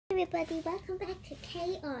everybody, welcome back to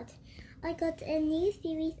K-Art. I got a new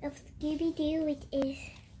series of Scooby-Doo, which is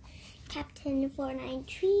Captain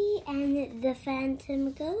 493 and the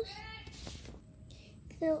Phantom Ghost.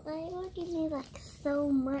 So I already made like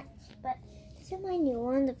so much, but this is my new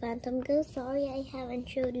one, the Phantom Ghost. Sorry I haven't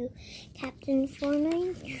showed you Captain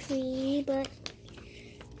 493, but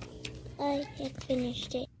I had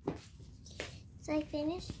finished it. So I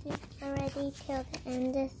finished it already till the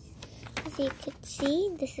end. As you could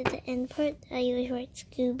see, this is the end part. I usually write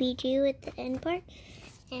Scooby-Doo at the end part.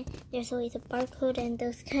 And there's always a barcode and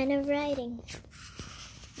those kind of writing.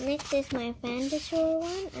 Next is my Fantasy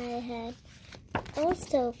one. I had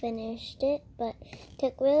also finished it, but it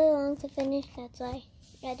took really long to finish. That's why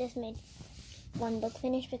I just made one book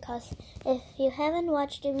finish, because if you haven't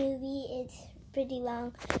watched the movie, it's pretty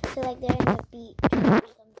long. So like they're in the beach or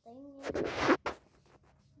something.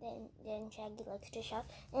 Then Shaggy likes to shop.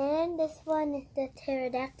 And this one is the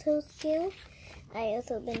pterodactyl skill. I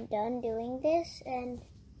also been done doing this, and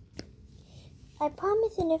I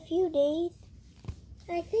promise in a few days,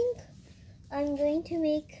 I think I'm going to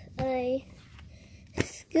make a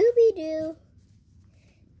Scooby-Doo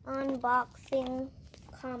unboxing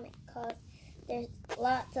comic, because there's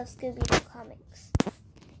lots of Scooby-Doo comics.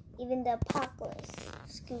 Even the Apocalypse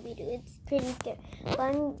Scooby-Doo, it's pretty good. But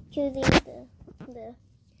I'm choosing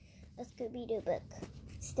a Scooby-Doo book,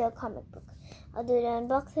 still comic book. I'll do the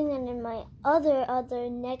unboxing, and in my other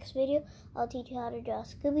next video, I'll teach you how to draw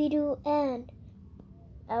Scooby-Doo, and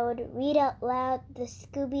I would read out loud the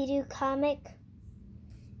Scooby-Doo comic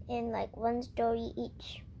in like one story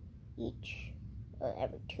each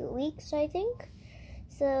every 2 weeks, I think.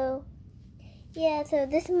 So yeah, so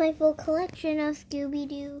this is my full collection of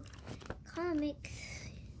Scooby-Doo comics.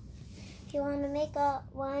 If you want to make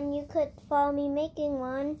one, you could follow me making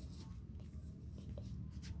one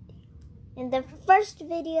in the first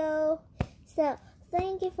video. So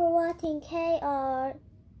thank you for watching K-Art.